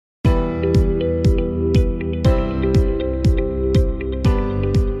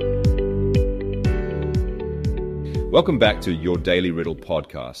Welcome back to your Daily Riddle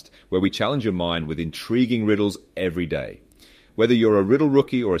podcast, where we challenge your mind with intriguing riddles every day. Whether you're a riddle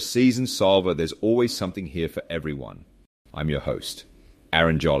rookie or a seasoned solver, there's always something here for everyone. I'm your host,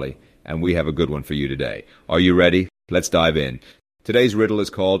 Aaron Jolly, and we have a good one for you today. Are you ready? Let's dive in. Today's riddle is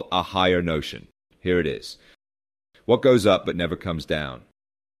called A Higher Notion. Here it is. What goes up but never comes down?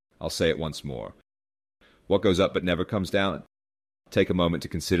 I'll say it once more. What goes up but never comes down? Take a moment to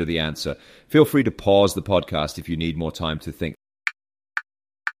consider the answer. Feel free to pause the podcast if you need more time to think.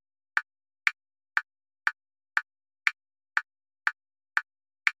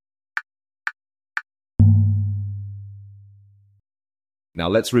 Now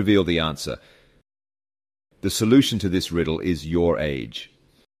let's reveal the answer. The solution to this riddle is your age.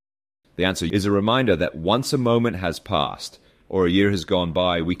 The answer is a reminder that once a moment has passed, or a year has gone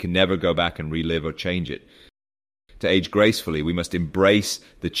by, we can never go back and relive or change it. To age gracefully, we must embrace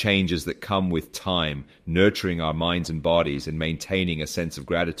the changes that come with time, nurturing our minds and bodies and maintaining a sense of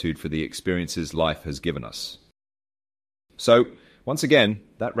gratitude for the experiences life has given us. So, once again,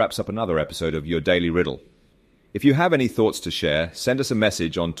 that wraps up another episode of Your Daily Riddle. If you have any thoughts to share, send us a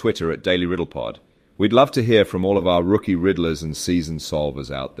message on Twitter at Daily Riddle Pod. We'd love to hear from all of our rookie riddlers and seasoned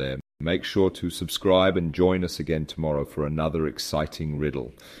solvers out there. Make sure to subscribe and join us again tomorrow for another exciting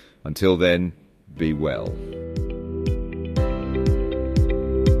riddle. Until then, be well.